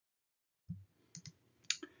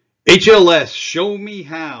HLS, show me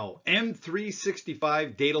how.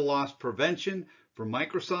 M365 data loss prevention for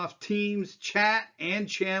Microsoft Teams, chat, and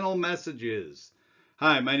channel messages.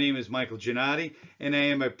 Hi, my name is Michael Giannotti, and I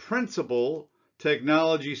am a principal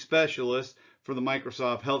technology specialist for the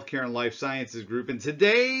Microsoft Healthcare and Life Sciences Group. And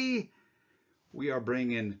today we are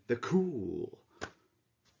bringing the cool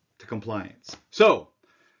to compliance.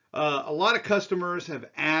 A lot of customers have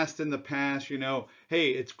asked in the past, hey,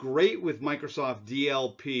 it's great with Microsoft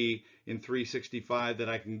DLP in 365 that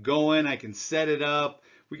I can go in, I can set it up,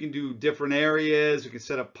 we can do different areas, we can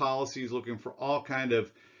set up policies looking for all kind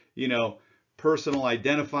of, personal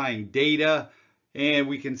identifying data, and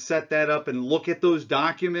we can set that up and look at those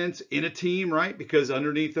documents in a team, right? Because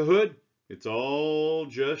underneath the hood, it's all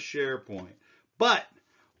just SharePoint. But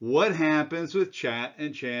what happens with chat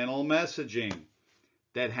and channel messaging?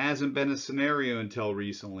 That hasn't been a scenario until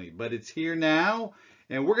recently, but it's here now,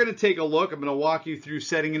 and we're going to take a look. I'm going to walk you through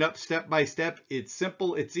setting it up step by step. It's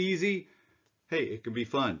simple, it's easy. Hey, it can be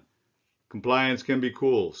fun. Compliance can be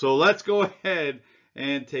cool. So let's go ahead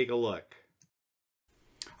and take a look.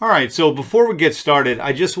 All right, so before we get started,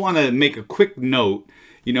 I just want to make a quick note.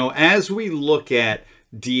 As we look at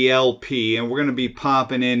DLP, and we're going to be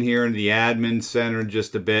popping in here in the admin center in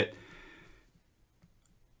just a bit,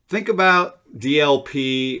 think about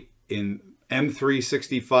DLP in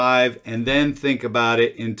M365 and then think about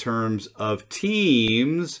it in terms of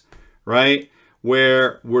Teams, right?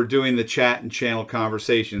 Where we're doing the chat and channel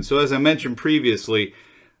conversation. So as I mentioned previously,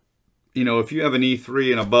 if you have an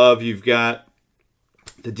E3 and above, you've got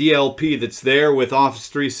the DLP that's there with Office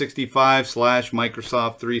 365 /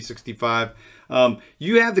 Microsoft 365.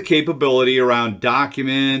 You have the capability around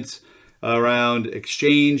documents, around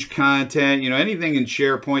Exchange content, anything in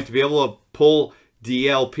SharePoint to be able to pull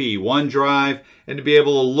DLP, OneDrive, and to be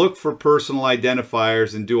able to look for personal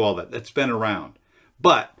identifiers and do all that. That's been around.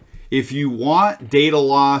 But if you want data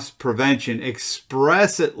loss prevention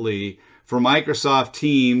explicitly for Microsoft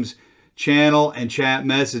Teams, channel and chat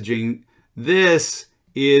messaging, this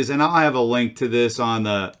is, and I'll have a link to this on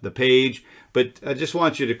the page, but I just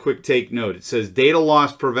want you to quick take note. It says data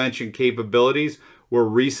loss prevention capabilities were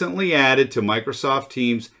recently added to Microsoft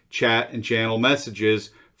Teams chat and channel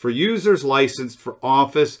messages for users licensed for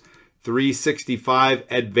Office 365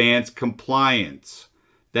 Advanced Compliance.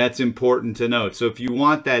 That's important to note. So if you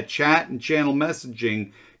want that chat and channel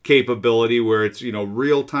messaging capability where it's,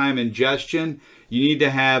 real-time ingestion, you need to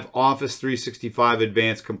have Office 365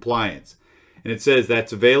 Advanced Compliance. And it says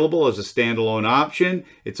that's available as a standalone option.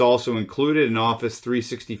 It's also included in Office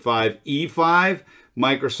 365 E5,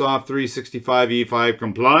 Microsoft 365 E5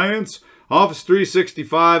 Compliance, Office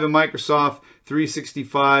 365 and Microsoft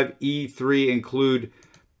 365 E3 include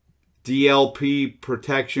DLP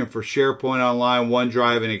protection for SharePoint Online,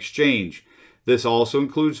 OneDrive, and Exchange. This also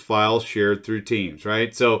includes files shared through Teams,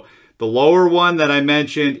 right? So the lower one that I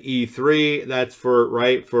mentioned, E3, that's for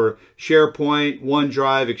SharePoint,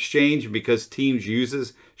 OneDrive, Exchange. Because Teams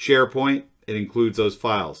uses SharePoint, it includes those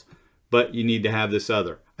files. But you need to have this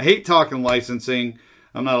other. I hate talking licensing.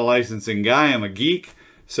 I'm not a licensing guy. I'm a geek.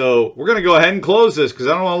 So we're going to go ahead and close this because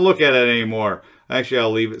I don't want to look at it anymore. Actually,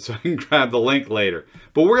 I'll leave it so I can grab the link later.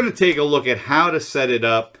 But we're going to take a look at how to set it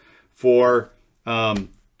up for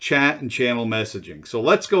chat and channel messaging. So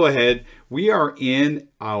let's go ahead. We are in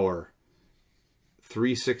our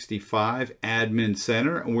 365 Admin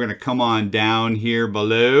Center, and we're going to come on down here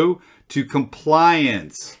below to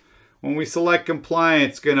Compliance. When we select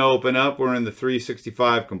Compliance, it's going to open up. We're in the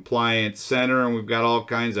 365 Compliance Center, and we've got all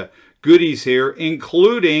kinds of goodies here,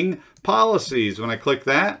 including policies. When I click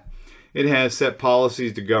that, it has set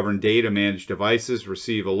policies to govern data, manage devices,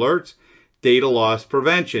 receive alerts, data loss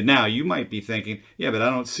prevention. Now, you might be thinking, yeah, but I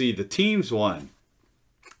don't see the Teams one.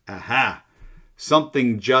 Aha!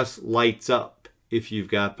 Something just lights up if you've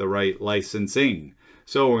got the right licensing.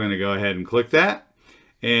 So we're going to go ahead and click that,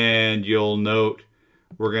 and you'll note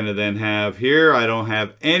we're going to then have here, I don't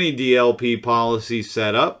have any DLP policy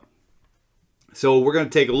set up. So we're going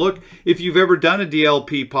to take a look. If you've ever done a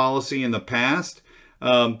DLP policy in the past,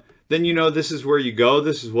 then this is where you go.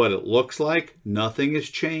 This is what it looks like. Nothing has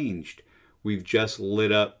changed. We've just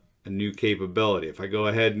lit up a new capability. If I go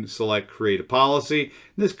ahead and select create a policy, in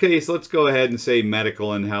this case, let's go ahead and say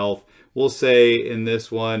medical and health. We'll say in this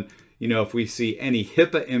one, if we see any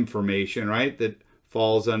HIPAA information, right, that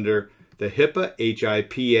falls under the HIPAA,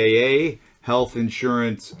 HIPAA, Health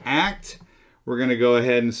Insurance Act, we're going to go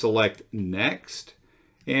ahead and select next.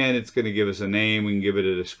 And it's going to give us a name. We can give it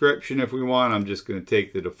a description if we want. I'm just going to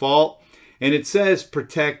take the default. And it says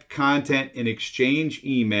protect content in Exchange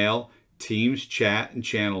email, Teams chat and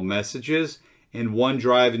channel messages, and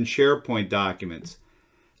OneDrive and SharePoint documents.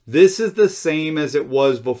 This is the same as it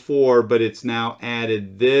was before, but it's now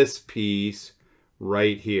added this piece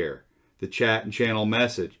right here, the chat and channel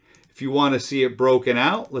message. If you want to see it broken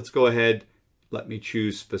out, let's go ahead. Let me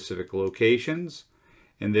choose specific locations.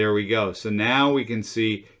 And there we go. So now we can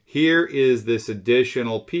see here is this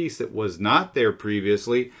additional piece that was not there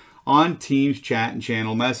previously on Teams chat and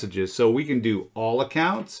channel messages. So we can do all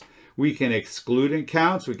accounts. We can exclude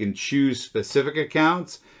accounts. We can choose specific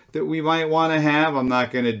accounts that we might want to have. I'm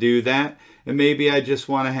not going to do that. And maybe I just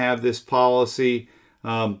want to have this policy.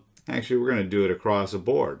 Actually, we're going to do it across the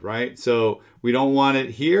board, right? So we don't want it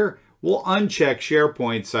here. We'll uncheck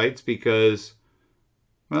SharePoint sites because,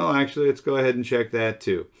 well, actually, let's go ahead and check that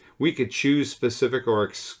too. We could choose specific or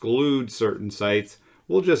exclude certain sites.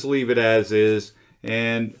 We'll just leave it as is,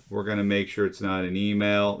 and we're going to make sure it's not an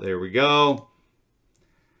email. There we go.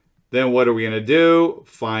 Then what are we going to do?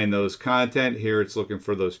 Find those content. Here it's looking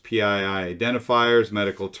for those PII identifiers,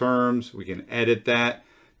 medical terms. We can edit that.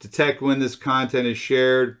 Detect when this content is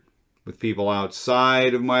shared with people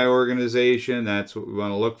outside of my organization. That's what we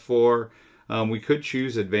want to look for. We could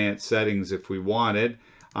choose advanced settings if we wanted.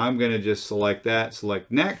 I'm going to just select that, select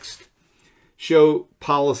next, show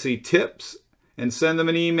policy tips, and send them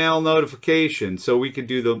an email notification. So we could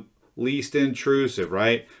do the least intrusive,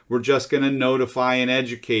 right? We're just going to notify and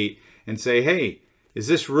educate and say, hey, is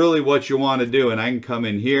this really what you want to do? And I can come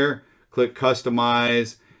in here, click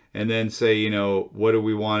customize, and then say, you know, what do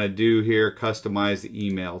we want to do here? Customize the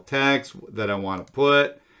email text that I want to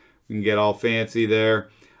put. We can get all fancy there.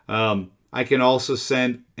 I can also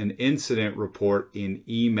send an incident report in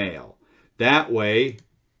email. That way, it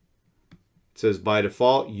says by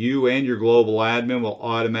default, you and your global admin will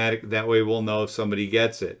that way we'll know if somebody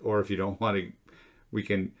gets it. Or if you don't want to, we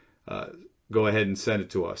can go ahead and send it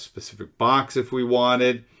to a specific box if we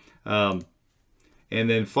wanted. And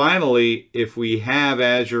then finally, if we have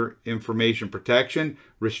Azure Information Protection,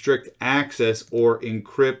 restrict access or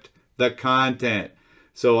encrypt the content.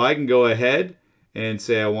 So I can go ahead and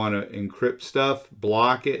say I want to encrypt stuff,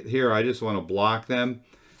 block it. Here, I just want to block them.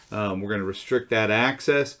 We're going to restrict that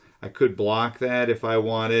access. I could block that if I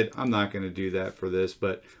wanted. I'm not going to do that for this,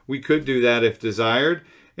 but we could do that if desired.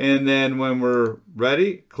 And then when we're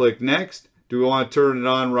ready, click next. Do we want to turn it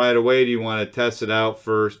on right away? Do you want to test it out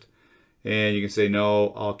first? And you can say,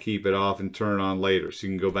 no, I'll keep it off and turn it on later. So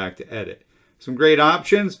you can go back to edit. Some great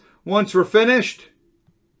options. Once we're finished,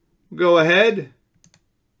 go ahead,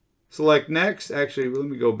 select next. Actually, let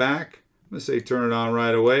me go back. I'm going to say turn it on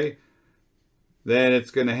right away. Then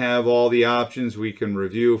it's going to have all the options we can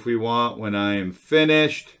review if we want. When I am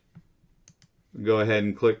finished, go ahead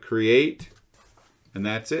and click create. And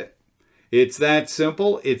that's it. It's that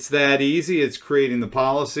simple. It's that easy. It's creating the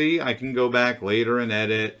policy. I can go back later and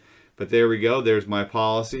edit. But there we go. There's my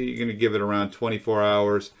policy. You're going to give it around 24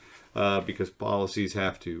 hours because policies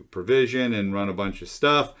have to provision and run a bunch of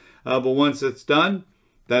stuff. But once it's done,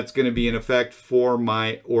 that's going to be in effect for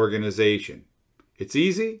my organization. It's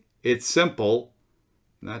easy. It's simple.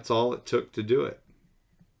 And that's all it took to do it.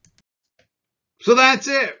 So that's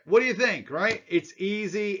it. What do you think, right? It's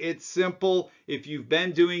easy. It's simple. If you've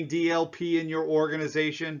been doing DLP in your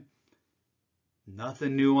organization,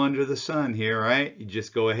 nothing new under the sun here, right? You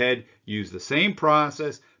just go ahead, use the same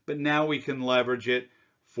process, but now we can leverage it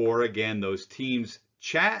for, again, those Teams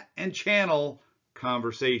chat and channel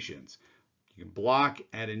conversations. You can block,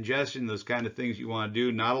 add ingestion, those kind of things you want to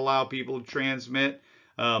do, not allow people to transmit.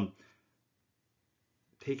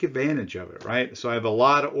 Take advantage of it, right? So I have a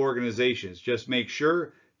lot of organizations. Just make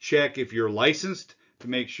sure, check if you're licensed to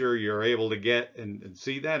make sure you're able to get and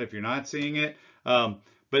see that if you're not seeing it.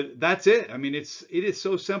 But that's it. I mean, it is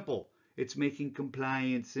so simple. It's making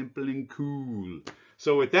compliance simple and cool.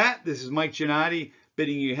 So with that, this is Mike Giannotti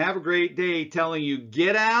bidding you have a great day, telling you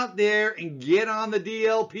get out there and get on the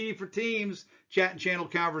DLP for Teams, chat and channel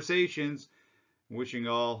conversations. Wishing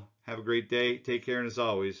all have a great day. Take care, and as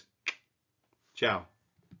always, ciao.